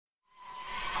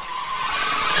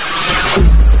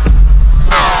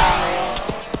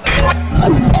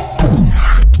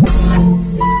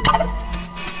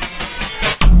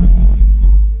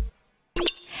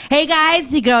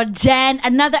guys, your girl Jen,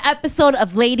 another episode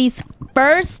of Ladies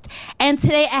First, and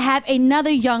today I have another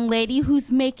young lady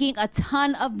who's making a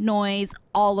ton of noise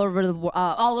all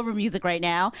over music right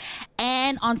now,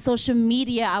 and on social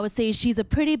media. I would say she's a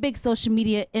pretty big social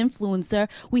media influencer.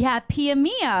 We have Pia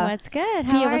Mia. What's good?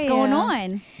 How Pia, are what's you? going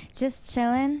on? Just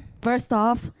chilling. First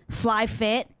off, fly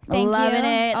fit. Thank loving you.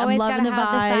 it. Always I'm loving gotta the have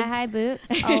vibes. the thigh-high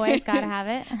boots. Always gotta have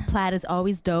it. Plaid is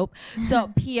always dope.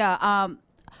 So Pia,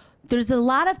 there's a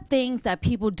lot of things that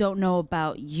people don't know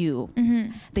about you.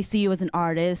 Mm-hmm. They see you as an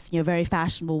artist. You're a very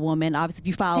fashionable woman. Obviously, if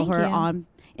you follow Thank her you. on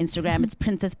Instagram, it's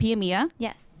Princess Pia Mia.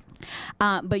 Yes.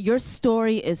 But your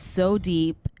story is so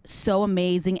deep, so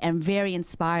amazing, and very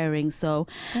inspiring. So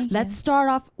let's start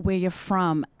off where you're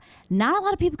from. Not a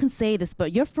lot of people can say this,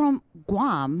 but you're from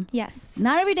Guam. Yes.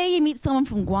 Not every day you meet someone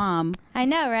from Guam. I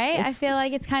know, right? I feel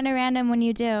like it's kind of random when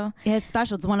you do. Yeah, it's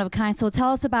special. It's one of a kind. So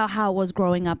tell us about how it was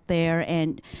growing up there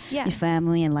and your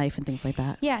family and life and things like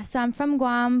that. Yeah, so I'm from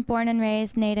Guam, born and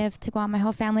raised, native to Guam. My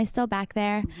whole family's still back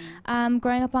there.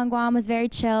 Growing up on Guam was very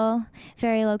chill,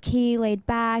 very low-key, laid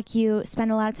back. You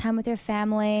spend a lot of time with your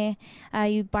family.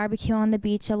 You barbecue on the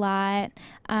beach a lot.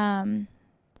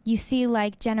 You see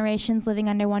like generations living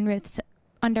under one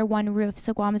roof.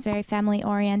 So Guam is very family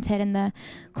oriented and the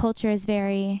culture is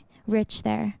very rich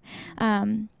there.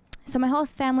 So my whole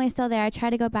family is still there. I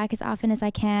try to go back as often as I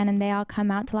can, and they all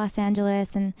come out to Los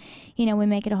Angeles, and you know, we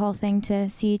make it a whole thing to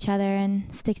see each other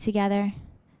and stick together.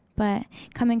 But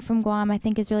coming from Guam, I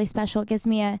think, is really special. It gives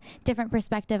me a different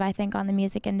perspective, I think, on the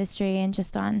music industry and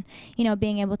just on, you know,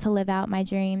 being able to live out my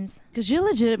dreams. Because you're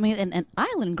legitimately an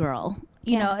island girl.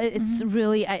 You know, it's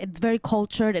really, it's very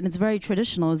cultured and it's very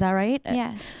traditional. Is that right?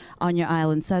 Yes. On your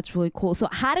island. So that's really cool. So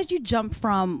how did you jump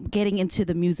from getting into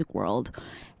the music world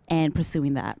and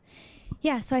pursuing that?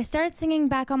 Yeah, so I started singing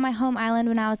back on my home island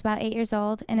when I was about 8 years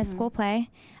old in a school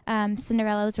play.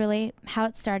 Cinderella was really how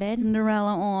it started.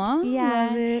 Cinderella, aw. Yeah.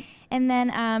 Love it. And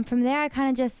then from there, I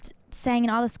kind of just sang in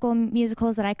all the school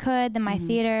musicals that I could. Then my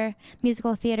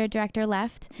musical theater director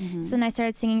left. So then I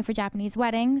started singing for Japanese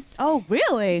weddings. Oh,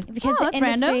 really? Because the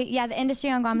industry, the industry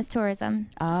on Guam is tourism.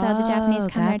 So the Japanese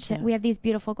come there to, we have these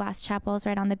beautiful glass chapels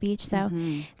right on the beach. So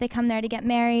they come there to get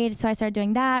married. So I started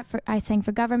doing that. I sang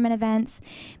for government events,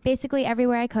 basically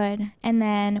everywhere I could. And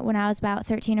then when I was about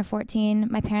 13 or 14,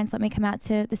 my parents let me come out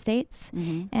to the States.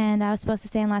 And I was supposed to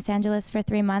stay in Los Angeles for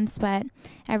 3 months, but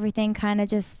everything kind of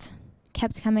just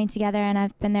kept coming together, and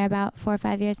I've been there about 4 or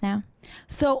 5 years now.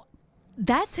 So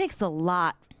that takes a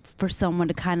lot for someone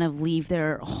to kind of leave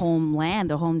their homeland,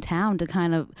 their hometown, to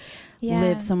kind of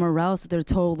live somewhere else that they're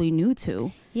totally new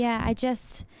to. Yeah,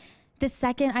 the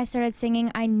second I started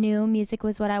singing, I knew music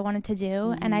was what I wanted to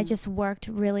do, and I just worked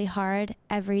really hard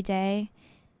every day,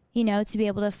 you know, to be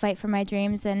able to fight for my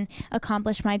dreams and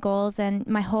accomplish my goals. And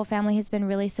my whole family has been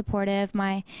really supportive.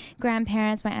 My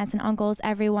grandparents, my aunts and uncles,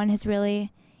 everyone has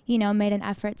really, you know, made an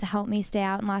effort to help me stay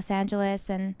out in Los Angeles.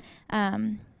 And,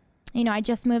 you know, I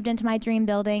just moved into my dream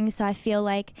building, so I feel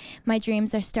like my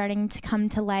dreams are starting to come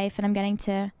to life and I'm getting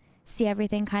to see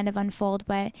everything kind of unfold.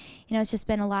 But, you know, it's just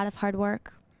been a lot of hard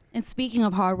work. And speaking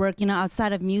of hard work, you know,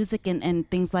 outside of music and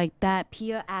things like that,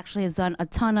 Pia actually has done a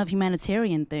ton of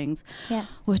humanitarian things.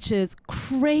 Yes. Which is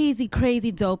crazy,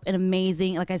 crazy dope and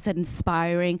amazing. Like I said,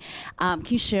 inspiring. Can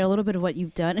you share a little bit of what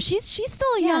you've done? She's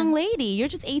still a young lady. You're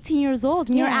just 18 years old.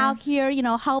 And you're out here, you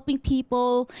know, helping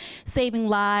people, saving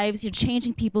lives. You're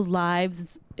changing people's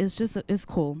lives. It's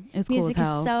cool. It's cool as hell. Music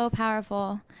is so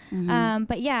powerful.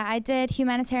 But yeah, I did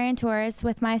humanitarian tours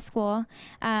with my school,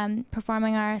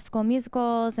 performing our school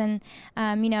musicals and,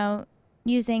 you know,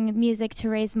 using music to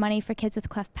raise money for kids with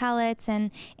cleft palates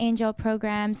and angel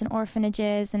programs and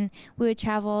orphanages. And we would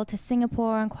travel to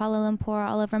Singapore and Kuala Lumpur,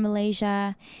 all over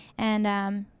Malaysia,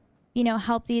 and, you know,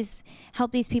 help these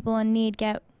people in need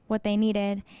get what they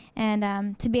needed.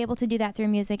 And to be able to do that through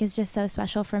music is just so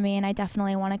special for me, and I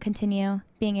definitely want to continue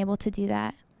being able to do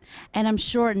that. And I'm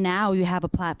sure now you have a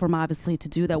platform, obviously, to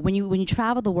do that. When you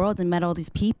travel the world and met all these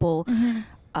people,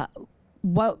 how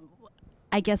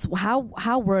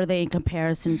were they in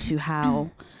comparison to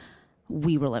how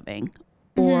we were living?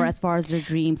 Or as far as their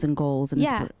dreams and goals and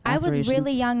aspirations? I was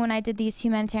really young when I did these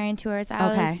humanitarian tours. I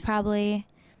was probably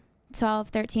 12,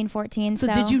 13, 14. So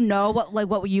did you know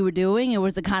what you were doing? Or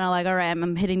was it kind of like, all right,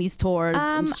 I'm hitting these tours,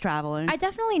 I'm just traveling? I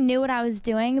definitely knew what I was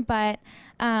doing, but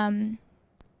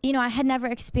you know, I had never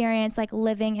experienced like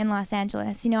living in Los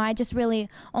Angeles. You know, I just really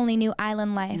only knew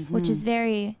island life, which is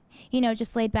very, you know,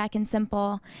 just laid back and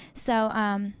simple. So,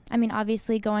 I mean,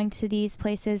 obviously going to these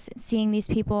places, seeing these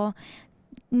people,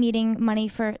 needing money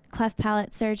for cleft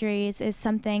palate surgeries is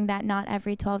something that not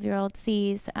every 12-year-old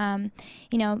sees.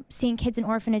 You know, seeing kids in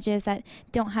orphanages that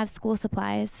don't have school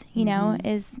supplies, you know,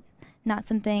 is not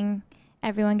something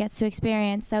everyone gets to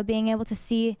experience. So being able to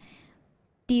see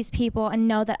these people and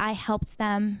know that I helped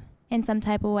them in some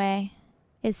type of way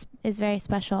is very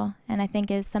special, and I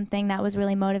think is something that was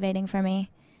really motivating for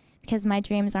me, because my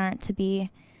dreams aren't to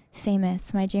be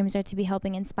famous. My dreams are to be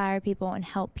helping inspire people and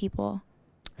help people.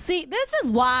 See, this is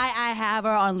why I have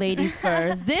her on Ladies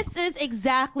First. This is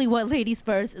exactly what Ladies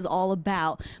First is all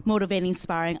about. Motivating,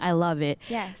 inspiring. I love it.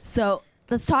 Yes. So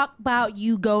let's talk about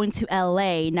you going to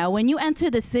LA. Now, when you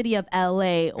entered the city of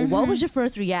LA, what was your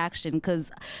first reaction?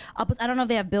 Because I don't know if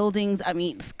they have buildings, I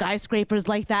mean, skyscrapers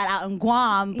like that out in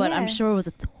Guam, but I'm sure it was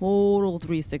a total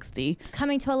 360.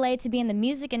 Coming to LA to be in the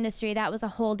music industry, that was a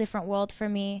whole different world for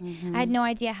me. I had no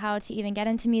idea how to even get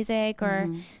into music or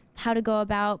how to go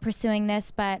about pursuing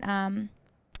this, but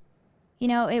you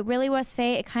know, it really was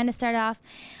fate. It kind of started off,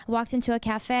 I walked into a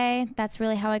cafe. That's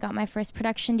really how I got my first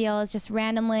production deal, is just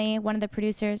randomly one of the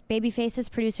producers, Babyface's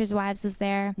producer's wives was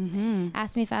there,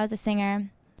 asked me if I was a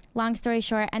singer. Long story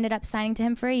short, ended up signing to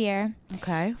him for a year.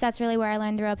 Okay. So that's really where I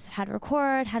learned the ropes of how to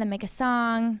record, how to make a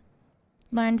song,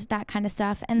 learned that kind of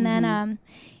stuff. And then,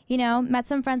 you know, met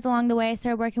some friends along the way,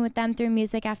 started working with them through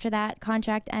music after that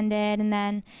contract ended. And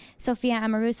then Sophia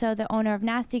Amoruso, the owner of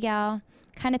Nasty Gal,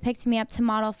 kind of picked me up to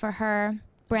model for her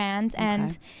brand,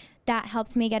 and that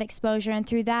helped me get exposure. And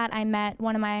through that, I met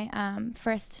one of my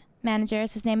first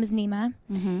managers. His name is Nima,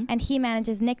 and he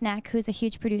manages Knick Knack, who's a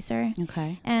huge producer.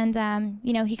 Okay. And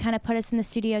you know, he kind of put us in the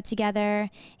studio together.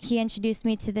 He introduced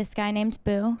me to this guy named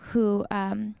Boo, who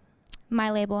my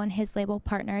label and his label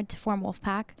partnered to form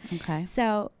Wolfpack. Okay.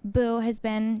 So Boo has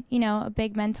been, you know, a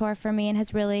big mentor for me and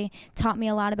has really taught me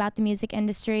a lot about the music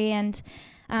industry. And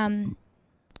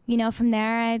you know, from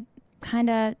there, I kind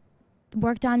of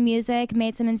worked on music,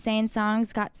 made some insane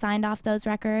songs, got signed off those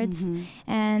records,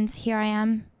 and here I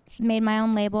am, made my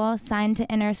own label, signed to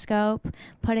Interscope,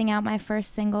 putting out my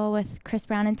first single with Chris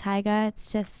Brown and Tyga.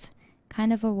 It's just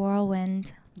kind of a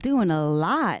whirlwind. Doing a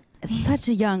lot at such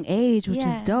a young age, which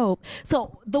is dope.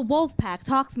 So the Wolfpack,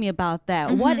 talk to me about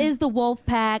that. What is the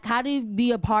Wolfpack? How do you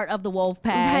be a part of the Wolfpack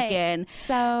and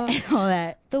all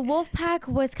that? The Wolfpack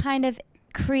was kind of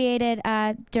created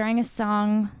during a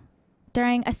session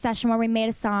where we made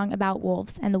a song about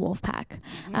wolves and the Wolfpack.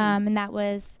 And that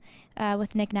was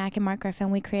with Knick Knack and Mark Griffin.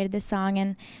 We created this song,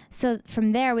 and so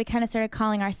from there we kind of started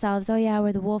calling ourselves, oh yeah,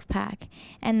 we're the Wolfpack,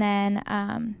 and then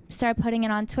started putting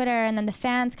it on Twitter, and then the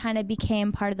fans kind of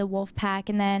became part of the Wolfpack,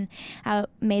 and then I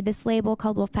made this label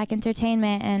called Wolfpack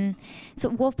Entertainment. And so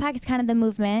Wolfpack is kind of the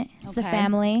movement, it's the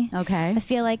family. I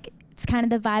feel like it's kind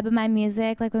of the vibe of my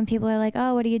music. Like when people are like,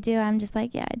 oh, what do you do? I'm just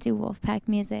like, yeah, I do Wolfpack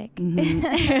music.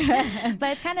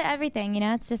 But it's kind of everything, you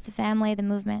know? It's just the family, the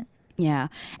movement. Yeah.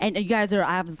 And you guys are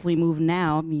obviously moved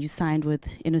now. I mean, you signed with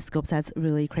Interscope. That's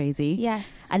really crazy.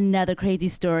 Yes. Another crazy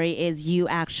story is you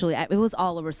actually, it was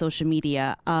all over social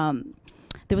media.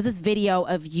 There was this video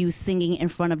of you singing in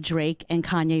front of Drake and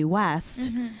Kanye West.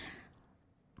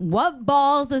 What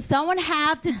balls does someone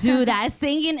have to do that,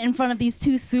 singing in front of these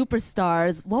two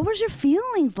superstars? What was your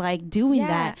feelings like doing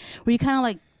that? Were you kind of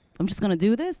like, I'm just going to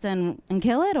do this and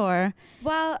kill it, or?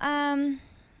 Well, I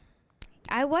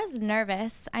was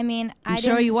nervous. I mean, I'm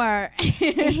sure you were.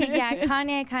 Yeah,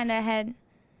 Kanye kind of had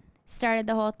started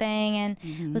the whole thing and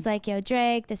was like, yo,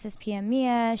 Drake, this is Pia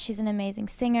Mia. She's an amazing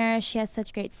singer. She has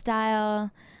such great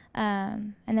style.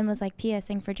 And then was like, Pia,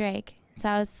 sing for Drake. So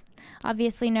I was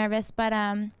obviously nervous, but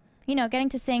you know, getting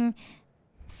to sing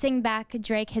back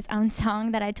Drake his own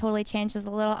song that I totally changed was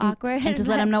a little awkward. And just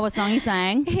let him know what song he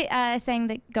sang. I sang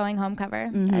the Going Home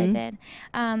cover that I did.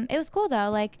 It was cool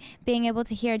though, like being able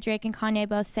to hear Drake and Kanye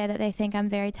both say that they think I'm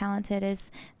very talented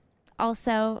is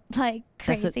also like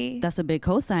crazy. That's a big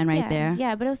cosign right there.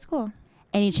 Yeah, but it was cool.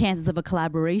 Any chances of a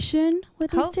collaboration with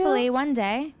these two? Hopefully one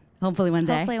day. Hopefully one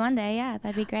day. Hopefully one day, yeah,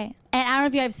 that'd be great. And I don't know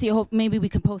if you guys see, hope maybe we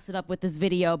can post it up with this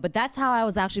video, but that's how I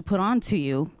was actually put on to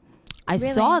you. I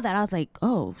saw that. I was like,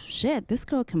 oh, shit, this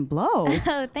girl can blow. Oh,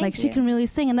 thank you. Like, she can really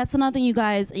sing. And that's another thing, you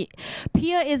guys.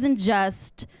 Pia isn't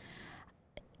just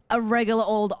a regular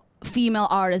old female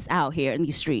artist out here in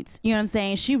these streets. You know what I'm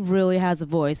saying? She really has a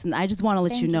voice. And I just want to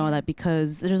let you know that,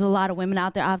 because there's a lot of women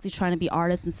out there obviously trying to be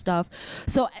artists and stuff.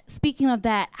 So speaking of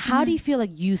that, how do you feel like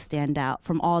you stand out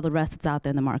from all the rest that's out there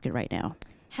in the market right now?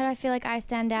 How do I feel like I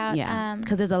stand out? Yeah,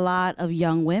 because there's a lot of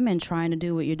young women trying to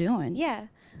do what you're doing. Yeah.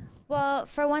 Well,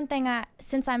 for one thing,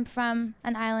 since I'm from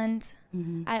an island,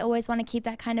 I always want to keep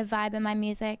that kind of vibe in my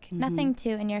music. Nothing too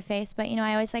in your face, but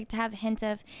I always like to have a hint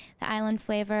of the island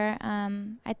flavor.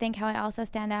 I think how I also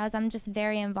stand out is I'm just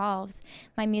very involved.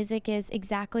 My music is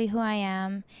exactly who I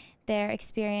am. The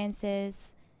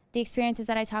experiences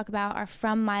that I talk about are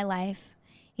from my life.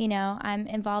 I'm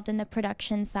involved in the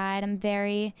production side. I'm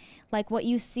very, like, what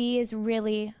you see is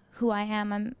really who I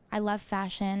am. I love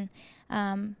fashion.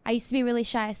 I used to be really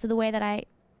shy, so the way that I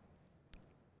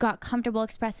got comfortable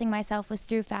expressing myself was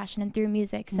through fashion and through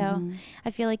music. So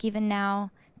I feel like even now,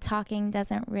 talking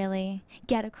doesn't really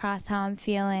get across how I'm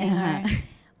feeling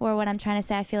or what I'm trying to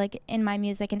say. I feel like in my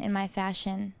music and in my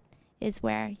fashion is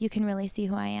where you can really see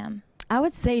who I am. I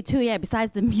would say too, yeah,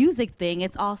 besides the music thing,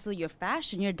 it's also your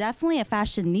fashion. You're definitely a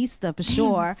fashionista for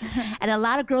sure. And a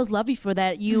lot of girls love you for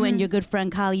that. You and your good friend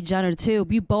Kylie Jenner too.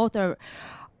 You both are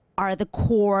the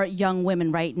core young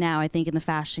women right now, I think, in the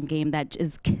fashion game that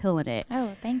is killing it.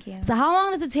 Oh, thank you. So how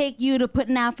long does it take you to put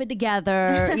an outfit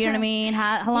together? You know what I mean?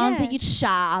 How long does it take you to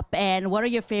shop? And what are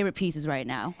your favorite pieces right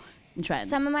now in trends?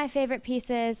 Some of my favorite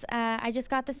pieces, I just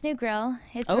got this new grill.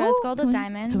 It's rose gold with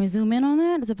diamonds. Can we zoom in on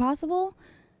that? Is it possible?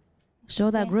 Show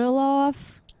that grill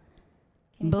off.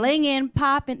 Blinging,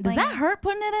 popping. Does that hurt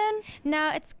putting it in?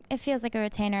 No, it feels like a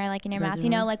retainer, like in your mouth.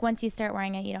 Like once you start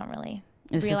wearing it, you don't really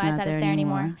realize that it's there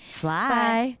anymore.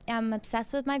 Fly. But I'm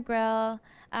obsessed with my grill.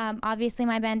 Obviously,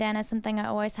 my bandana is something I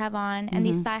always have on, and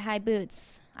these thigh-high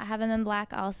boots. I have them in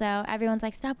black also. Everyone's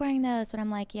like, stop wearing those. But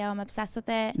I'm like, yo, I'm obsessed with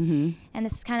it. And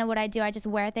this is kind of what I do. I just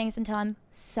wear things until I'm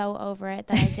so over it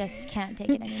that I just can't take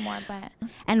it anymore.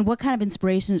 And what kind of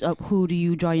inspirations, who do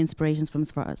you draw your inspirations from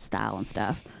as far as style and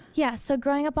stuff? Yeah, so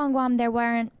growing up on Guam, there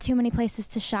weren't too many places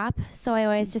to shop. So I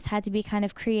always just had to be kind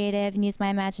of creative and use my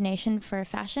imagination for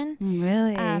fashion.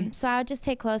 Really? So I would just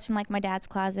take clothes from like my dad's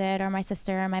closet or my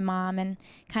sister or my mom and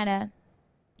kind of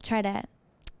try to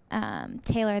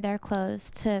tailor their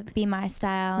clothes to be my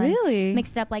style. Really?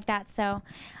 Mix it up like that. So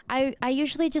I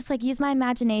usually just like use my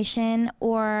imagination,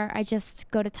 or I just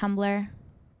go to Tumblr.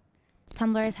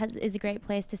 Tumblr is a great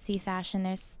place to see fashion.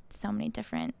 There's so many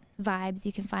different vibes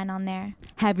you can find on there.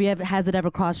 Has it ever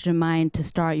crossed your mind to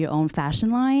start your own fashion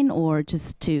line, or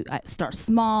just to start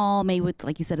small, maybe with,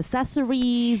 like you said,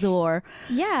 accessories? Or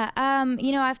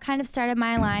I've kind of started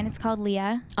my line. It's called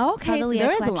Leah. Oh, okay, so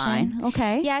there is a line.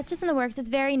 Okay. Yeah, it's just in the works. It's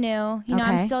very new.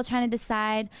 I'm still trying to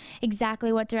decide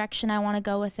exactly what direction I want to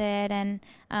go with it, and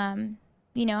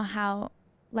how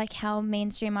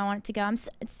mainstream I want it to go.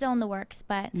 It's still in the works,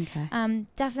 but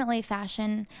definitely a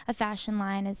fashion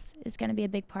line is going to be a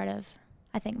big part of,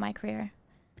 I think, my career.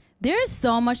 There's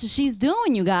so much that she's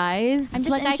doing, you guys. I'm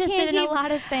just interested in a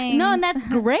lot of things. No, and that's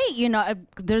great.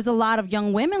 There's a lot of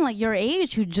young women like your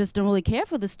age who just don't really care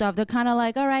for this stuff. They're kind of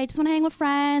like, all right, just want to hang with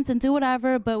friends and do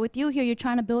whatever. But with you here, you're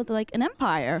trying to build like an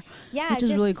empire, which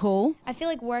is really cool. I feel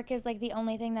like work is like the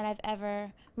only thing that I've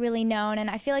ever really known. And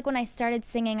I feel like when I started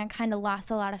singing, I kind of lost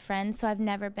a lot of friends. So I've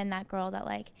never been that girl that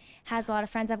like has a lot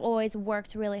of friends. I've always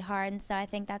worked really hard. And so I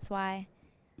think that's why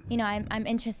I'm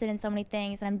interested in so many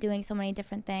things, and I'm doing so many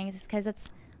different things because that's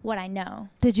what I know.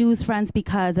 Did you lose friends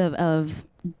because of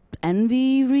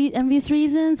envious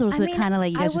reasons, or was it kind of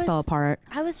like you guys just fell apart?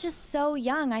 I was just so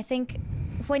young. I think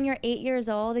when you're 8 years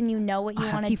old and you know what you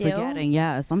want to do. I keep forgetting.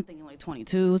 Yes, I'm thinking like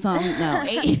 22, something. No,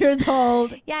 8 years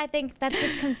old. Yeah, I think that's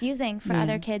just confusing for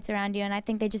other kids around you, and I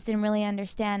think they just didn't really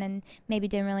understand and maybe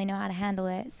didn't really know how to handle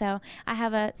it. So I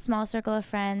have a small circle of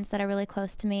friends that are really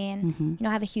close to me, and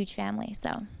I have a huge family.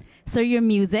 So your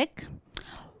music,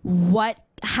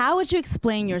 how would you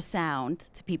explain your sound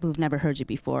to people who've never heard you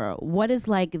before? What is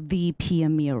like the Pia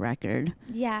Mia record?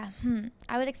 Yeah,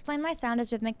 I would explain my sound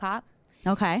as rhythmic pop.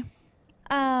 Okay.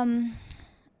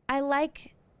 I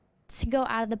like to go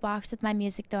out of the box with my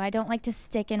music, though. I don't like to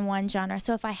stick in one genre.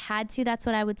 So if I had to, that's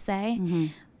what I would say.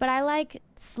 But I like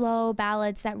slow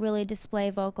ballads that really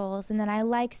display vocals, and then I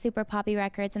like super poppy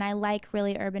records, and I like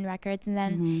really urban records, and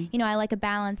then I like a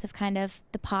balance of kind of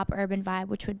the pop urban vibe,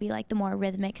 which would be like the more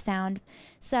rhythmic sound.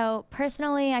 So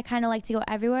personally, I kind of like to go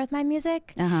everywhere with my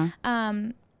music.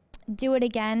 Do It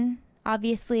Again,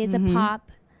 obviously, is a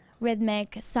pop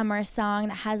rhythmic summer song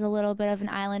that has a little bit of an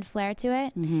island flair to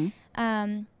it.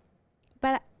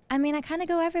 But I mean, I kind of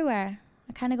go everywhere.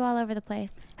 I kind of go all over the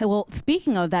place. Hey, well,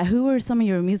 speaking of that, who are some of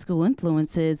your musical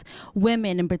influences,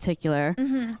 women in particular,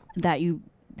 that you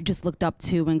just looked up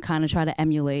to and kind of try to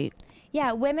emulate?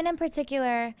 Yeah, women in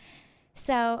particular.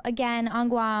 So again, on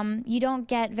Guam, you don't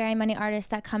get very many artists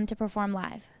that come to perform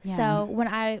live. So when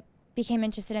I became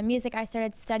interested in music, I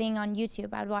started studying on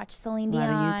YouTube. I'd watch Celine A lot of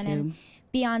Dion YouTube. and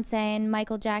Beyonce and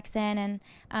Michael Jackson, and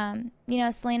you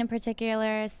know, Celine in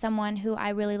particular is someone who I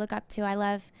really look up to. I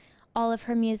love all of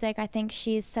her music. I think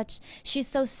she's so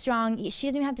strong. She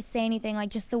doesn't even have to say anything, like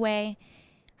just the way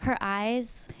her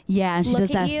eyes Yeah, and she look does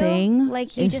at that you, thing.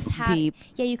 like you It's just have deep.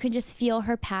 yeah, you could just feel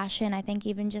her passion, I think,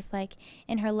 even just like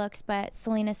in her looks. But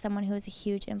Celine is someone who is a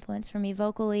huge influence for me,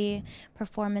 vocally,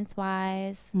 performance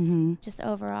wise, just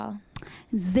overall.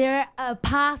 Is there a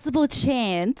possible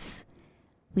chance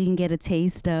we can get a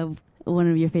taste of one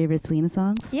of your favorite Selena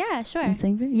songs? Yeah, sure. And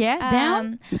sing for it? Yeah,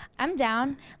 down? I'm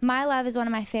down. My Love is one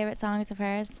of my favorite songs of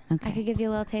hers. Okay. I could give you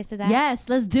a little taste of that. Yes,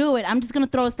 let's do it. I'm just going to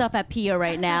throw stuff at Pia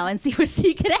right now and see what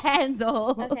she can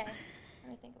handle. Okay. Let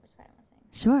me think of which part I want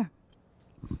to sing. Sure.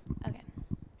 Okay.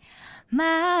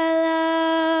 My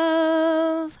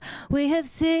love, we have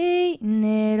seen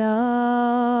it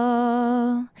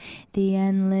all. The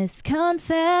endless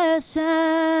confession,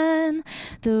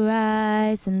 the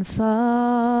rise and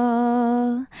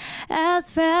fall. As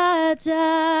fragile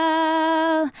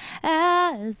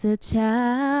as a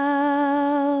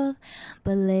child.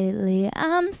 But lately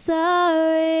I'm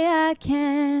sorry I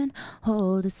can't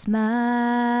hold a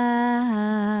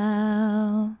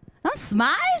smile. I'm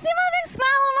smiling. See my big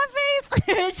smile on my face?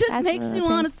 It just That's makes a you little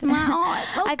want to taste. smile. Oh,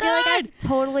 it's so I feel like I've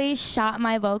totally shot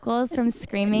my vocals from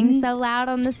screaming so loud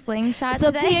on the slingshot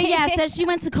So today. Pia, yeah, said she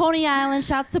went to Coney Island,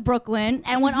 shouts to Brooklyn,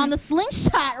 and went on the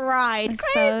slingshot ride. It's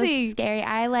Crazy. so scary.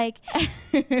 I like,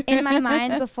 in my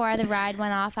mind before the ride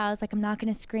went off, I was like, I'm not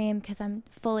going to scream because I'm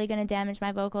fully going to damage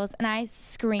my vocals. And I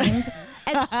screamed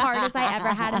as hard as I ever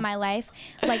had in my life,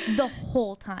 like the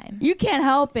whole time. You can't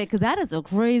help it because that is a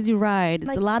crazy ride. It's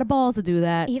Like, a lot of balls to do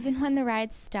that. Even when the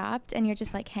ride stopped and you're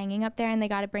just like hanging up there and they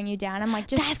got to bring you down, I'm like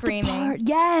just That's screaming. the part.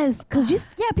 Yes, because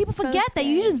people So forget that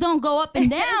you scary. just don't go up and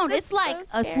down. It's It's so like a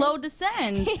scary. slow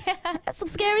descend. Yeah. That's some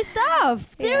scary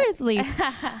stuff. Seriously. All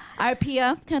right,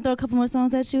 Pia, can I throw a couple more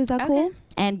songs at you? Is that Okay. cool?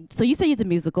 And so you say you did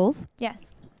musicals.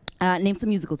 Yes. Name some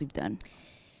musicals you've done.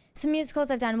 Some musicals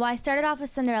I've done. Well, I started off with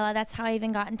Cinderella. That's how I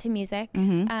even got into music.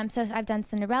 So I've done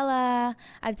Cinderella.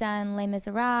 I've done Les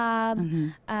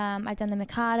Miserables. I've done The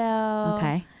Mikado.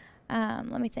 Okay.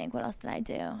 Let me think. What else did I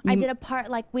do? I did a part,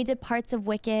 like we did parts of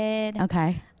Wicked.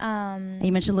 Okay.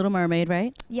 You mentioned Little Mermaid,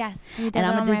 right? Yes, we did. And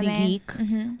I'm a Little Disney Mermaid.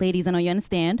 geek. Ladies, I know you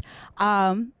understand.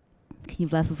 Can you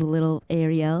bless us with a little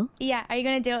Ariel? Yeah. Are you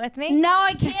gonna do it with me? No,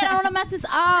 I can't. I don't want to mess this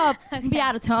up. Okay. Be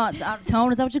out of tone. Out of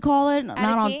tone, is that what you call it?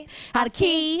 Out of key? Out of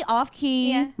key, off key.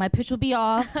 Yeah. My pitch will be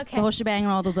off. Okay. The whole shebang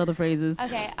and all those other phrases.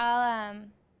 Okay. I'll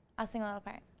sing a little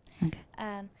part. Okay.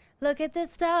 Look at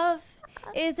this stuff,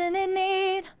 isn't it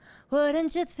neat?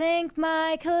 Wouldn't you think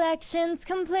my collection's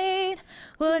complete?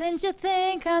 Wouldn't you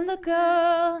think I'm the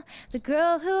girl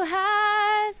who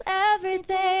has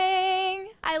everything?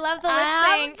 I love the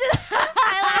lip sync.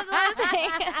 I love the lip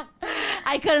sync.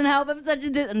 I couldn't help it.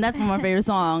 And that's one of my favorite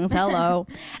songs. Hello.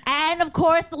 And of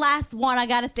course, the last one, I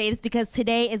gotta say this because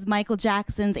today is Michael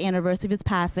Jackson's anniversary of his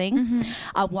passing.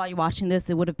 While you're watching this,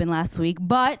 it would have been last week,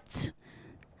 but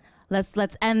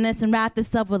let's end this and wrap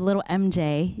this up with a little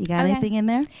MJ. You got Okay. anything in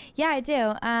there? Yeah, I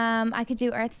do. I could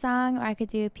do Earth Song or I could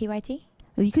do PYT.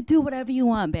 Well, you could do whatever you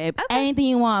want, babe. Okay. Anything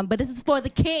you want, but this is for the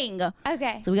king.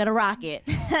 Okay. So we gotta rock it.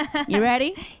 You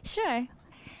ready? Sure.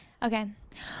 Okay.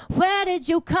 Where did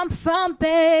you come from,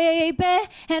 baby?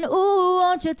 And ooh,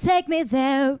 won't you take me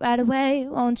there right away?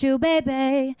 Won't you,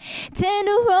 baby?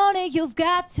 Tenderoni, you've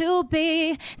got to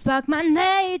be. Spark my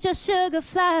nature, sugar,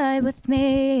 fly with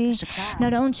me. Now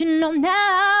don't you know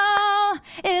now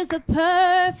is the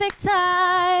perfect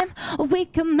time? We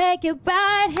can make it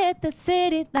right, hit the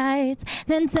city lights.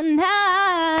 Then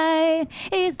tonight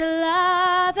is the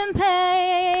love and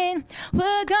pain.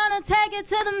 We're gonna take it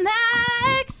to the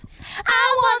max.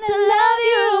 I want to love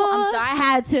you. I'm sorry, I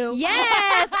had to.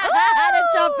 Yes. I had to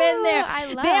jump in there. I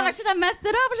love Damn, I it. should have messed it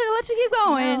up. I should have let you keep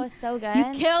going. That was so good. You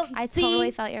killed. I See?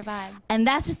 totally felt your vibe. And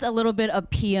that's just a little bit of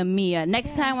Pia Mia.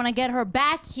 Next time when I get her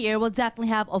back here, we'll definitely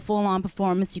have a full-on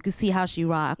performance. You can see how she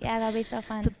rocks. Yeah, that'll be so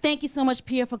fun. So thank you so much,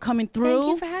 Pia, for coming through.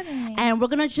 Thank you for having me. And we're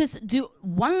going to just do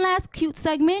one last cute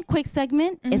segment, quick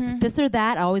segment. It's this or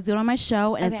that. I always do it on my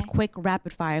show. And it's Okay. quick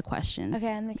rapid-fire questions.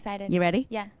 Okay, I'm excited. You ready?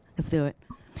 Yeah. Let's do it.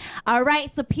 All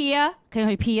right, so Pia. Can you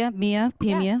hear Pia? Mia? Pia,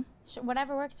 Yeah. Mia?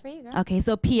 Whatever works for you, girl. Okay,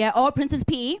 so Pia or Princess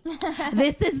P.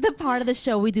 This is the part of the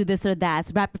show we do this or that.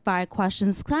 It's rapid fire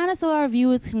questions, kind of so our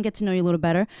viewers can get to know you a little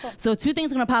better. Cool. So 2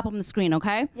 things are gonna pop up on the screen,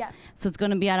 okay? Yeah. So it's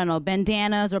gonna be, I don't know,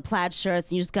 bandanas or plaid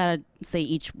shirts, and you just gotta say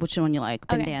each which one you like,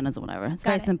 Okay. bandanas or whatever. It's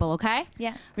Got very it. simple, okay?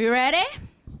 Yeah. Are you ready?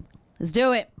 Let's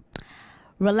do it.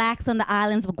 Relax on the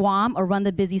islands of Guam or run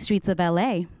the busy streets of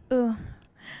LA. Ooh.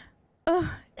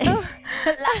 Relax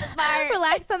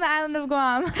on the island of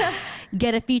Guam.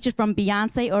 Get a feature from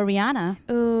Beyonce or Rihanna.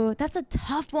 Ooh, that's a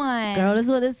tough one. Girl, this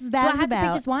is what this is Do I have about. to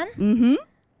pick just one? Mm-hmm.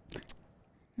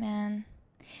 Man.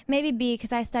 Maybe B,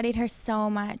 because I studied her so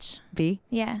much. B?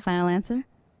 Yeah. Final answer?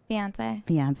 Beyonce.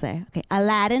 Beyonce. Okay.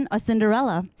 Aladdin or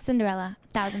Cinderella? Cinderella.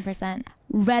 1000%.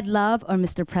 Red Love or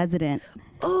Mr. President?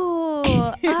 Ooh.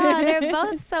 They're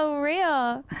both so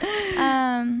real.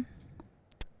 Dang.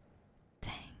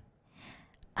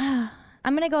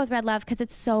 I'm going to go with Red Love because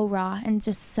it's so raw and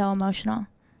just so emotional.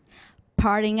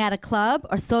 Partying at a club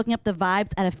or soaking up the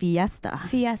vibes at a fiesta?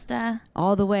 Fiesta.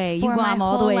 All the way. For You Guam my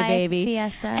all the whole way, life, baby.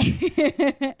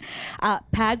 Fiesta.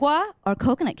 Pagua or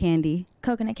coconut candy?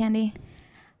 Coconut candy.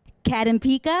 Cat and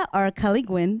Pika or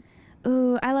Caligwin?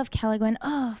 Ooh, I love Caligwin.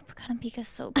 Oh, Pecan and Pika's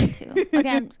so good too. Okay,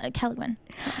 I'm Caligwin.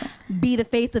 Be the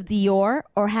face of Dior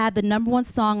or have the #1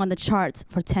 song on the charts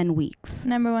for 10 weeks?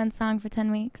 #1 song for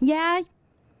 10 weeks. Yeah.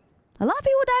 A lot of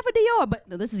people die for Dior, but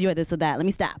no, this is your this or that. Let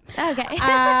me stop.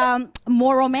 Okay.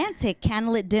 More romantic,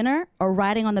 candlelit dinner or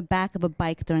riding on the back of a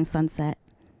bike during sunset?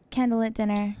 Candlelit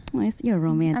dinner. Nice. You're a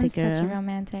romantic I'm girl. such a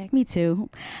romantic. Me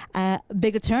too.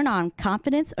 Bigger turn on,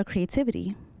 confidence or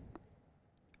creativity?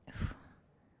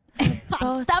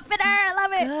 Both Stop it, I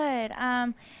love it.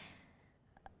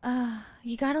 Good.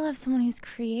 You gotta love someone who's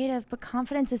creative, but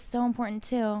confidence is so important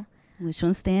too. Which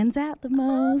one stands out the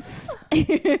most?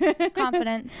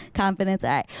 Confidence. Confidence.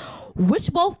 All right. Which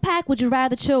wolf pack would you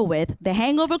rather chill with? The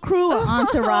Hangover Crew or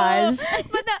Entourage?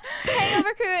 But the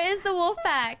Hangover Crew is the wolf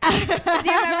pack. Do you remember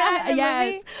that in the Yes.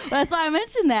 movie? Well, that's why I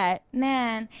mentioned that.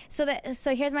 Man. So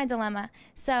here's my dilemma.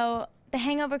 So the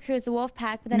Hangover Crew is the wolf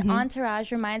pack, but then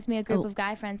Entourage reminds me of a group of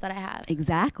guy friends that I have.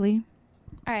 Exactly.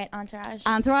 All right, Entourage.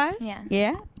 Entourage? Yeah.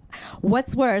 Yeah.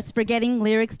 What's worse, forgetting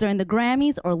lyrics during the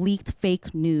Grammys or leaked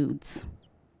fake nudes?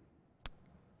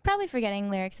 Probably forgetting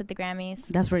lyrics at the Grammys.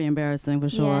 That's pretty embarrassing for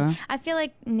sure. Yeah. I feel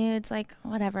like nudes, like,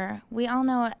 whatever. We all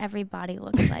know what every body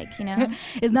looks like, you know?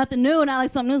 It's nothing new, not like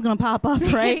something new's gonna pop up,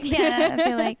 right? Yeah, I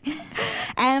feel like.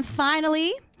 And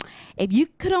finally, if you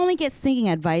could only get singing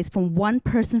advice from one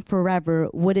person forever,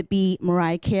 would it be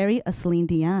Mariah Carey or Celine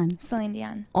Dion? Celine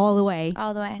Dion. All the way.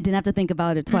 All the way. Didn't have to think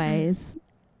about it twice.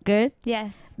 Good?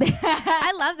 Yes.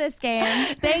 I love this game.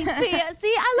 Thanks, Pia.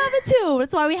 See, I love it too.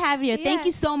 That's why we have you here. Thank Yeah.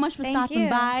 you so much for Thank stopping you.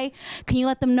 by. Can you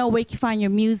let them know where you can find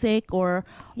your music or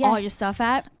all Yes. your stuff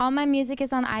at? All my music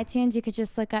is on iTunes. You could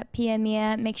just look up Pia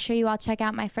Mia. Make sure you all check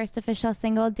out my first official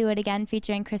single, Do It Again,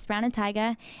 featuring Chris Brown and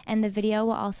Tyga. And the video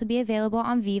will also be available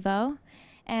on Vivo.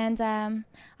 And I'm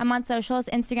on socials,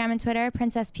 Instagram and Twitter,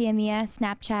 Princess Pia Mia,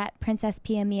 Snapchat, Princess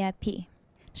Pia Mia P.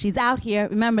 She's out here.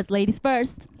 Remember, it's ladies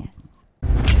first.